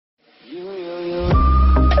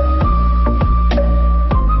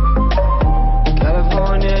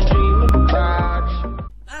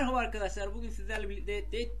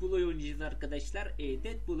birlikte Deadpool oynayacağız arkadaşlar.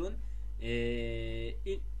 Deadpool'un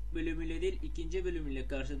ilk bölümüyle değil ikinci bölümüyle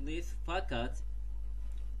karşındayız. Fakat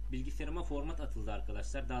bilgisayarıma format atıldı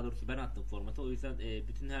arkadaşlar. Daha doğrusu ben attım formatı. O yüzden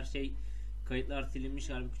bütün her şey, kayıtlar silinmiş.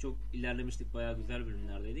 Halbuki çok ilerlemiştik. Bayağı güzel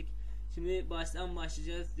bölümlerdeydik. Şimdi baştan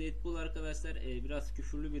başlayacağız. Deadpool arkadaşlar biraz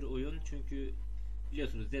küfürlü bir oyun. Çünkü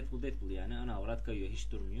biliyorsunuz Deadpool yani ana avrat kayıyor.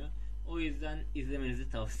 Hiç durmuyor. O yüzden izlemenizi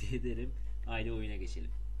tavsiye ederim. Haydi oyuna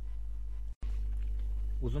geçelim.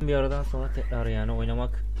 Uzun bir aradan sonra tekrar yani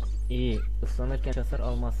oynamak iyi. Islanırken hasar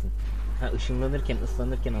almazsın. Işınlanırken,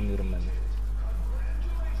 ıslanırken anlıyorum ben de.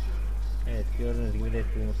 Evet, gördüğünüz gibi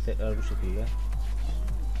Deadpool'umuz tekrar bu şekilde.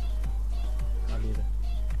 Hadi yürü.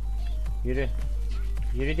 Yürü.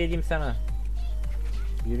 Yürü dedim sana.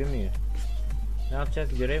 Yürümüyor. Ne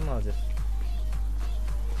yapacağız? Görev mi alacağız?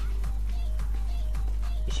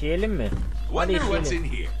 İşeyelim mi? Hadi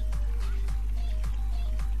işeyelim.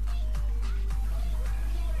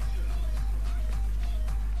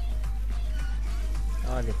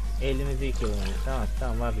 Hadi elimizi yıkayalım.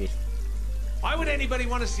 Tamam vazgeçtim. Why would anybody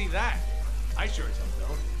want to see that? I sure as hell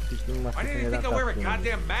don't. Why didn't you think I wear a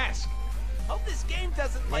goddamn mask? Hope this game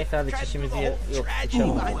doesn't like try to do the whole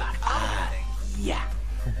tragedy. Yeah.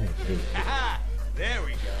 There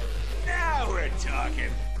we go. Now we're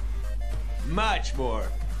talking. Much more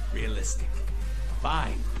realistic.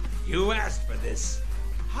 Fine. You asked for this.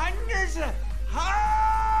 Hundreds of...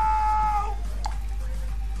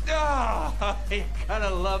 Oh, you gotta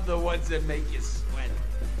love the ones that make you sweat.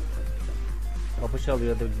 Kapı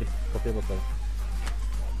çalıyor da bir kapıya bakalım.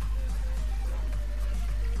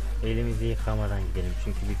 Elimizi yıkamadan gidelim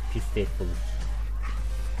çünkü bir pis Deadpool'uz.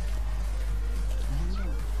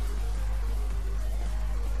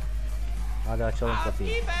 Hadi açalım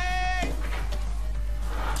kapıyı.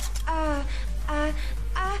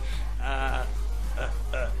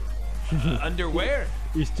 Underwear?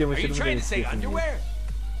 Are you trying to say underwear?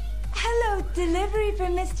 Hello, delivery for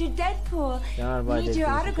Mr. Deadpool. Need your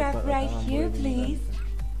autograph right here, please.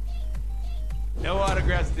 No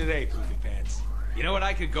autographs today, Poopy Pants. You know what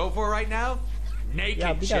I could go for right now? Naked chicks.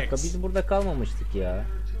 Ya bir dakika, biz burada kalmamıştık ya.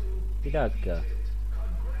 Bir dakika.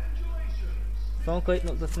 Son kayıt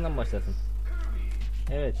noktasından başlasın.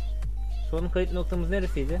 Evet. Son kayıt noktamız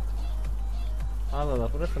neresiydi? Allah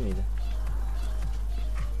Allah, burası mıydı?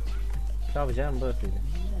 Tabii canım, burasıydı.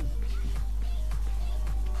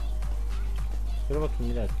 Dur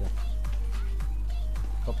bakayım bir dakika.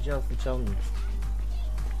 Kapı çalsın, çalmıyor.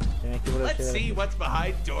 Demek ki burası. Let's see what's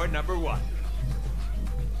behind door number 1.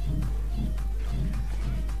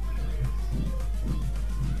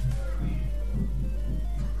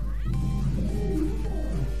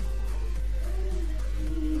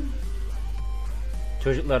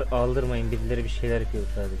 Çocuklar aldırmayın, birileri bir şeyler yapıyor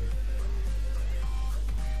sadece.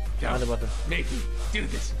 Hadi bakın.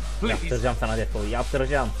 Yaptıracağım sana Deadpool'u,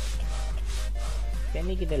 yaptıracağım.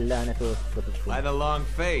 Seni gide lanet olsun. By the long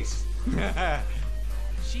face.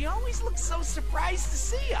 She always looks so surprised to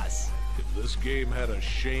see us. If this game had a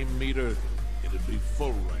shame meter, it'd be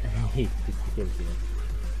full right now.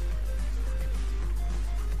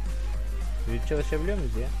 Büyük çalışabiliyor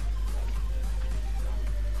muyuz ya?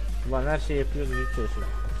 Ulan her şey yapıyoruz, büyük çalışıyor.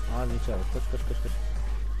 Ağzını çalış, koş.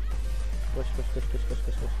 Koş.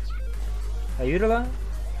 Ha yürü lan.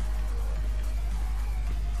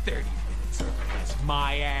 30 minutes. That's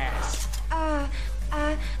my ass.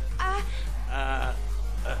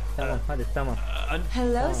 Tamam, hadi tamam.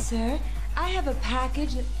 Hello, tamam. sir. I have a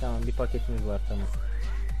package. Tamam, bir paketimiz var, tamam.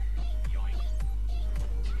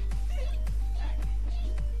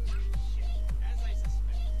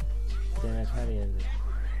 Demek her yerde.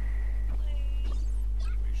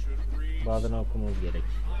 Bazılarını okumamız gerek.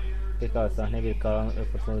 Tekrar sahne bir karanlık ve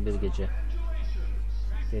fırtınalı bir gece.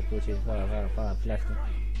 Deadpool çizgi falan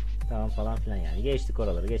tamam falan filan yani. Geçtik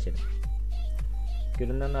oraları, geçelim.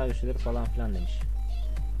 Göründen daha güçlüdür falan filan demiş.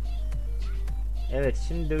 Evet,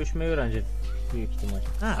 şimdi dövüşmeyi öğreneceğiz büyük ihtimal.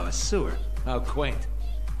 Ah, a sewer. How quaint.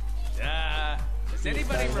 Does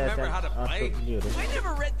anybody remember how to play? I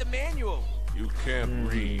never read the manual. You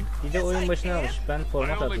can't read. Bir de oyun başına almış. Ben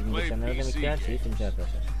format atladım geçenlerde. Demek ki her şeyi silmiş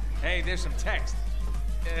arkadaşlar. Hey, there's some text.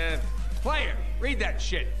 Player, read that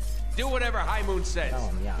shit. Do whatever High Moon says.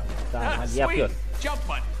 Tamam ya. Tamam hadi yapıyoruz. Jump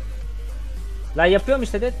button. La yapıyorum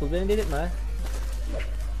işte Deadpool. Beni delirtme ha.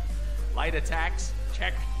 Light attacks.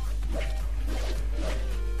 Check.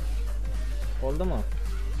 Oldu mu?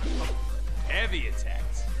 Heavy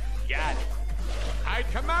attacks. Got it.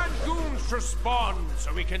 I command goons to spawn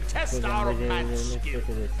so we can test our pants skill.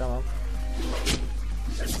 Tamam.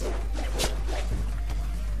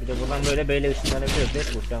 Bir de buradan böyle ışınlanabiliyoruz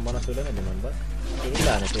Deadpool. Sen bana söylemedin onu bak. Senin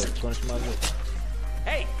lanet olsun, konuşmaz yok.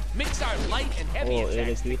 Hey, mix our light and heavy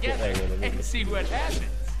attacks together and see what happens.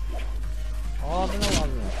 Ağzına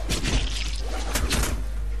ağzına.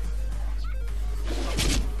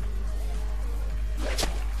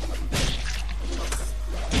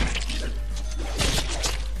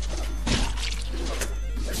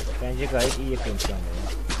 Bence gayet iyi yapıyorum şu anda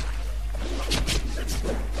ya.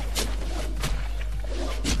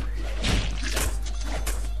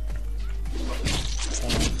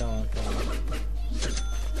 Tamam.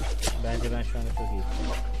 Bence ben şu anda çok iyiyim.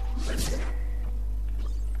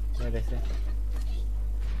 Neresi?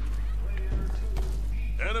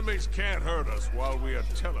 Enemies can't hurt us while we are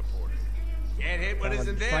teleporting. Can't hit what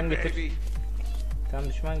isn't there, baby. Tam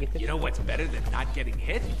düşman getir. You know what's better than not getting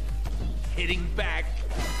hit? Hitting back.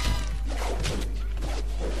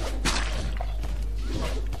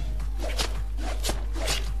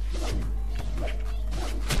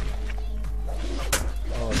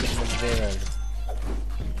 Oo, şimdi bize verdi.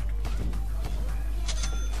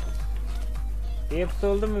 Hepsi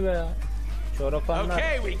oldu mu be ya? Çorapanlar.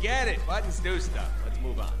 Okay, we get it. Buttons do stuff. Let's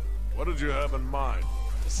move on. What did you have in mind?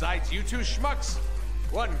 Besides you two schmucks,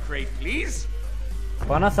 one crate, please.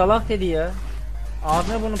 Bana salak dedi ya.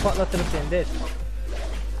 Ağzına bunu patlatırım seni de.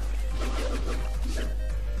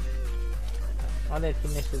 Hadi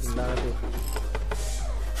etkinleştirdim lanet olsun.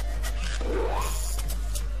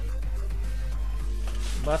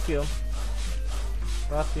 Basıyorum.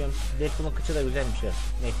 Deadpool'un kıçı da güzelmiş ya.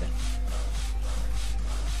 Neyse.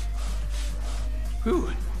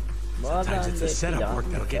 Sometimes it's the setup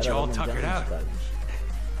work that'll get you all tuckered out.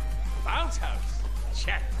 Bounce house.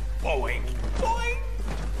 Check. Boing. Boing.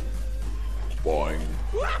 Boing.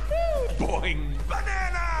 Boing.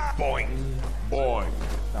 Banana. Boing. Boing.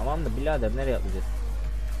 Tamam da birader nereye atlayacağız?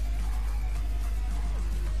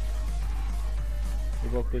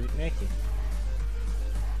 Bir bok gözükmüyor ki.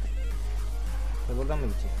 Buradan mı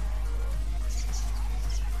gideceğiz?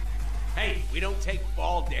 Hey, we don't take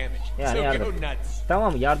fall damage. Yani So yardım. go nuts.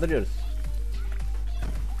 Tamam yardırıyoruz.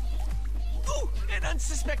 Ooh, an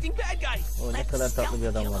unsuspecting bad guy. O ne kadar tatlı bir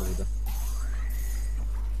adam var burada.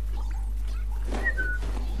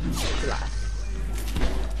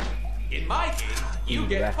 In my game, you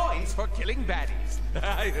get points for killing baddies.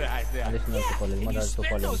 Hadi şunları toparlayalım. And Hadi you spend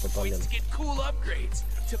toparlayalım. those points to get cool upgrades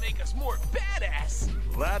to make us more badass.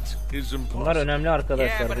 That is Bunlar impossible. önemli Yeah,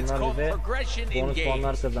 arkadaşlar. but it's Bunlar called bize progression in bonus puanlar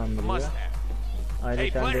games. kazandırıyor. Must have. Hey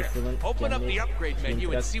Ayrıca player, Deadpool'un open up kendi the upgrade menu and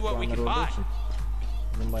interak see what we puanları can olduğu buy. için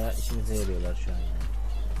bizim bayağı işimize yarıyorlar şu an yani.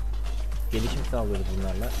 Gelişim sağlıyoruz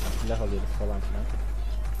bunlarla. Silah alıyoruz falan filan.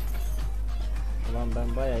 Ulan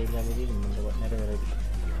ben bayağı ilerlediydim bunda, bak nerelere düştüm.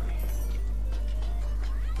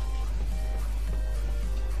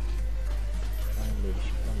 Ben de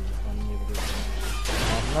işikten anlayabiliyorsun.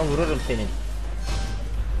 Ağzına vururum senin.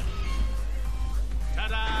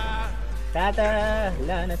 Ta-da! Tada!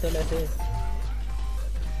 Lanet olası.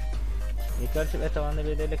 Yukarı çık ve tavanda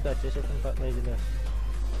bir delik aç. Yaşasın patlayıcılar.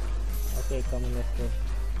 Okay, come on, let's go.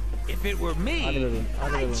 If it were me, Hadi bebeğim,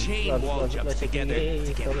 hadi I'd bebeğim. chain wall jumps together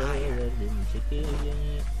to get higher.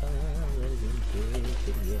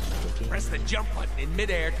 Press the jump button in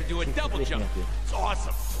midair to do a double jump. It's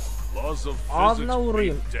awesome. Laws of physics Ağzına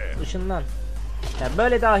vurayım. beat death. Işınlan. Yani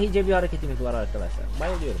böyle dahice bir hareketimiz var arkadaşlar.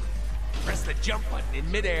 Bayılıyorum. Press the jump button in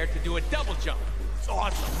midair to do a double jump. It's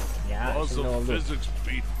awesome. Ya Laws şimdi of oldu. physics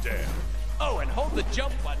beat death. Oh, and hold the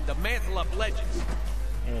jump button to mantle up ledges.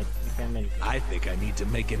 Evet, mükemmel. I think I need to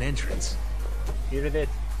make an entrance. Yürü de.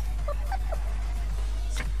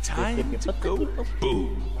 Time to go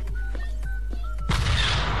boom.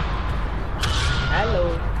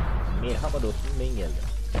 Hello. Merhaba dostum, ben geldim.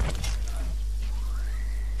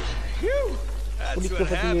 That's what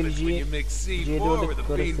happens when you mix C4 with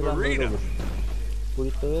a bean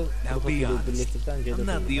burrito. Now be honest, I'm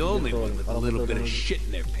not the only one with a little bit of shit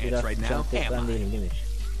in their pants right now, am I? Değilim, değil mi?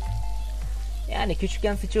 Yani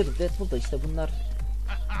küçükken sıçıyorduk Deadpool'da işte bunlar.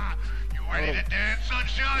 You ready to dance,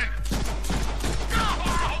 sunshine?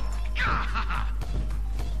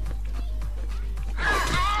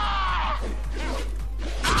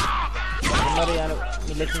 Bunları yani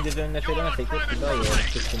milletin göz önüne söylemesek de daha iyi olur.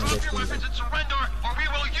 Kıskını geçtiğimizde.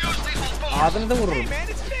 Ağzınıza vururum. Hey man,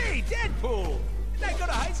 it's me, Deadpool. Did I go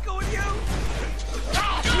to high school with you?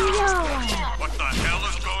 What the hell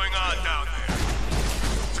is going on down there?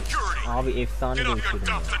 Security, Abi efsane get off your dövüşüyorum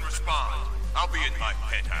ya. duff and respond. I'll be in my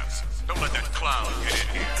penthouse. Don't let that clown get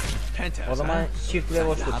in here. Penthouse, O zaman shift ve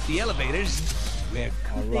boşluk. Hop the elevators. Where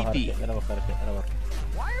could Allah they be? hareketlere bak, hareketlere bak.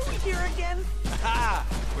 Why are we here again? Ha!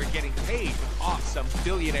 We're getting paid off some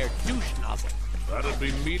billionaire douche nozzle. That'll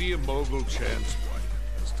be media mogul Chan's wife.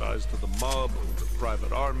 As ties to the mob or the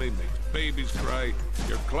private army, makes babies cry.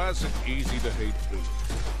 Your classic easy-to-hate villain.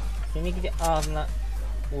 Seni gidi ağzına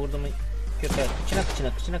vurdu mu köpeğe.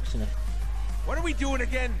 Kıçına. What are we doing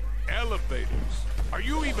again? Elevators. Are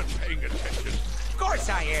you even paying attention? Of course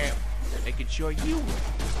I am. Making sure you win.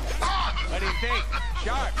 What do you think?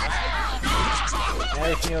 Sharp, right?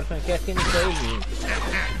 Ne düşünüyorsun? Kesinlikle iyi.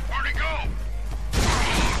 Where'd he go?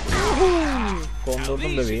 Kondurdum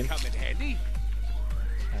These bebeğim. should come in handy.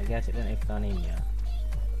 Ya gerçekten efsaneyim ya.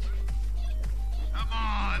 Come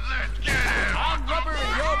on, let's get him. I'm rubber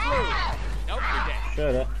and you're blue. Nope,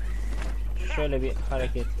 you're dead. Şöyle bir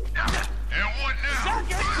hareket. And what now?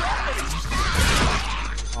 Suck your gravity!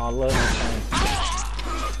 Allah'ım efsaneyim.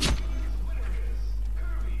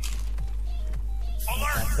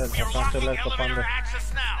 Alert! We are locking Asansörler elevator kapandı.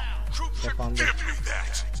 access now. Troops are... Kapandı. Give me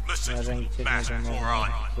that. Listen, Nereden gideceğiz? mask Nereden? moron.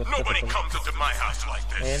 Yoksa Nobody kapalı. comes into my house like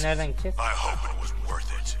this. Nereden gideceğiz? I hope it was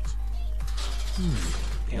worth it.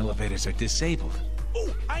 The elevators are disabled. Oh,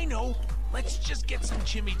 I know. Let's just get some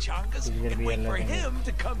chimichangas and wait for him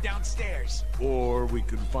to come downstairs. Or we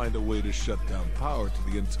could find a way to shut down power to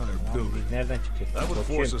the entire building. Nereden çıkacağız? That would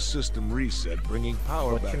force a system reset, bringing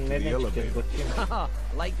power back to Koçum the nereden çıkacağız? elevator. Koçum.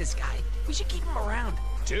 Like this guy. We should keep him around.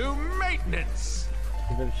 To maintenance.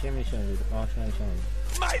 Şurada bir şey mi nişanlıyorduk? Şuna nişanlıyorduk.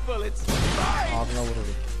 My bullets. Mine. Ağzına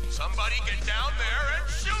vururduk. Somebody get down there and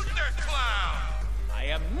shoot their clown.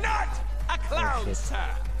 I am not a clown, shit. sir.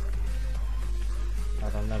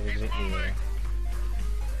 Adamlar bizi bekliyor ya.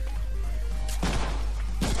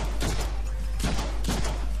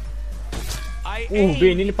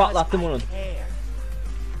 Beynini patlattım onun.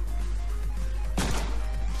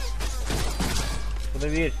 Bu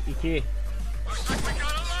da 1, 2.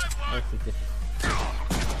 Siktir.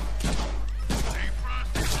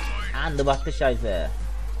 Andı baktı şayse.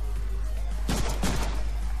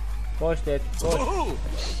 Koş Dad, koş. Ooh,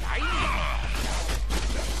 shiny.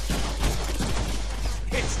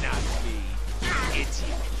 It's not me. It's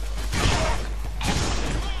you.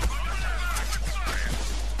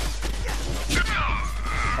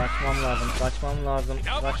 Kaçmam lazım.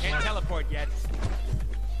 Nope, can't teleport yet.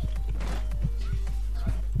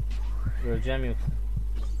 Öleceğim yoksa.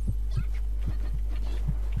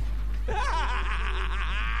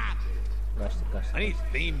 Kaçtık. I need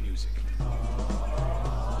theme music.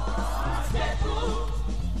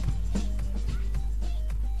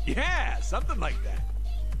 Yeah, something like that.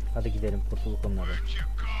 Hadi gidelim, kurtulduk onlardan.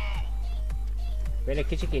 Böyle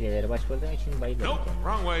küçük hileleri başvurduğum için bayılıyorum. Nope,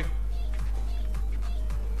 wrong way.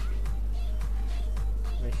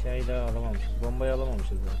 Eşyayı da alamamışız. Bombayı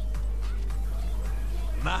alamamışız da.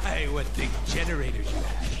 My, what big generators you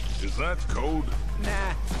have. Is that code?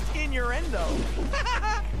 Nah, innuendo.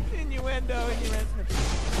 Innuendo.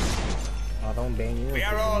 Adamın beynini We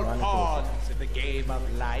are all pawns in the game of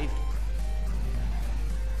life.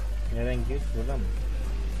 Nereden gidiyoruz? Buradan mı?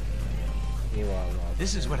 Eyvallah.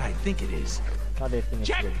 This is what I think it is. Hadi etkin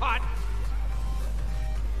etkileyelim. Jackpot!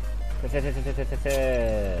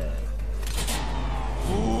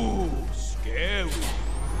 Ooh, scary.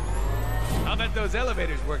 I'll bet those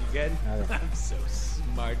elevators work again. I'm so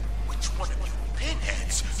smart. Which one of you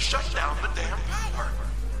pinheads shut down the damn power?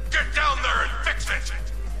 Get down there and fix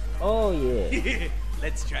it! Oh yeah.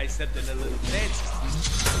 Let's try something a little fancy.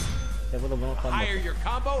 İşte bu da bunun The higher kanması. your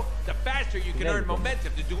combo, the faster you can earn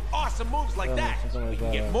momentum to do awesome moves like that. We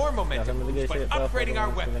can get more momentum moves by upgrading our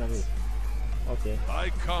weapons. Okay.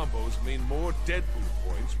 High combos mean more Deadpool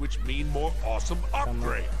points, which mean more awesome Tamam.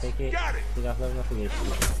 upgrades. Peki Got it! silahları nasıl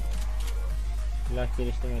geliştiriyoruz? Silah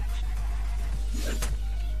geliştirmek için.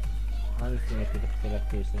 Hangisini yapıyorduk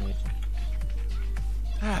silah geliştirmek için?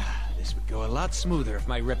 This would go a lot smoother if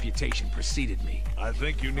my reputation preceded me. I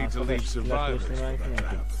think you need to leave survivors for that to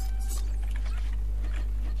happen.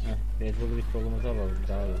 Beyzbolu bir solumuza alalım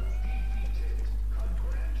daha iyi olur.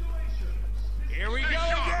 Here we go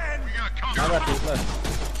again! Hadi atıyorlar.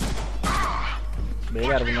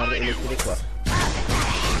 Beyler bunlarda elektrik var.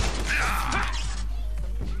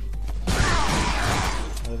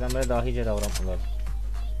 O yüzden böyle dahice davranmalar.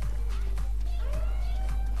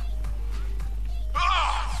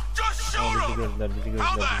 Just shoot Bizi them! gördüler, bizi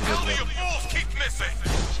How the gördüler, bizi hell do gördüler. you fools keep missing?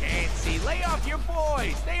 Chansey, lay off your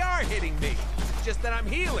boys. They are hitting me. It's just that I'm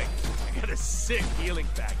healing. I got a sick healing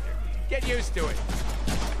factor. Get used to it.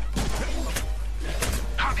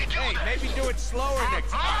 Hey, maybe do it slower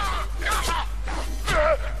next time.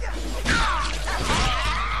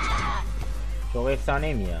 Çok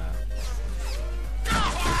efsaneyim ya.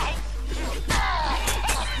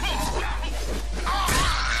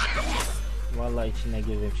 Vallahi içine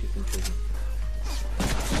girdim çıktım çocuğum.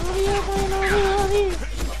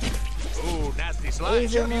 Ooh, nasty slide.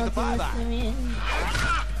 Should have used the bye bye.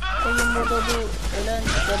 Oyun burada bu ölen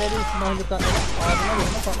terörist mahlukatları ağzına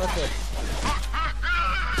burnuna patlatıyor.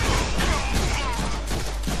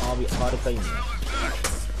 Abi harikayım ya.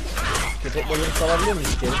 Köpek balığını salabiliyor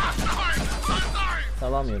muyuz içeri?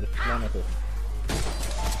 Salamıyoruz. Lanet olsun.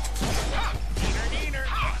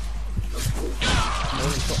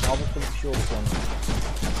 Oğlum çok abuk bir şey oldu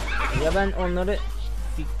sonra. Ya ben onları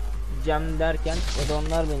sikeceğim derken ya da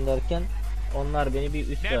onlar beni derken onlar beni bir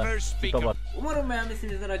üstte psikopat. Umarım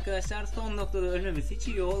beğenmişsinizdir arkadaşlar. Son noktada ölmemiz hiç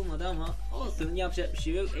iyi olmadı ama olsun, yapacak bir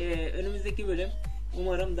şey yok. Önümüzdeki bölüm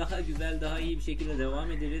umarım daha güzel, daha iyi bir şekilde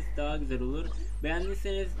devam ederiz. Daha güzel olur.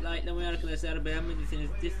 Beğendiyseniz likelamayı arkadaşlar, beğenmediyseniz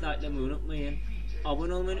dislike'lamayı unutmayın.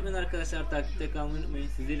 Abone olmayı unutmayın arkadaşlar, takipte kalmayı unutmayın.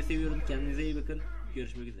 Sizleri seviyorum. Kendinize iyi bakın.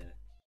 Görüşmek üzere.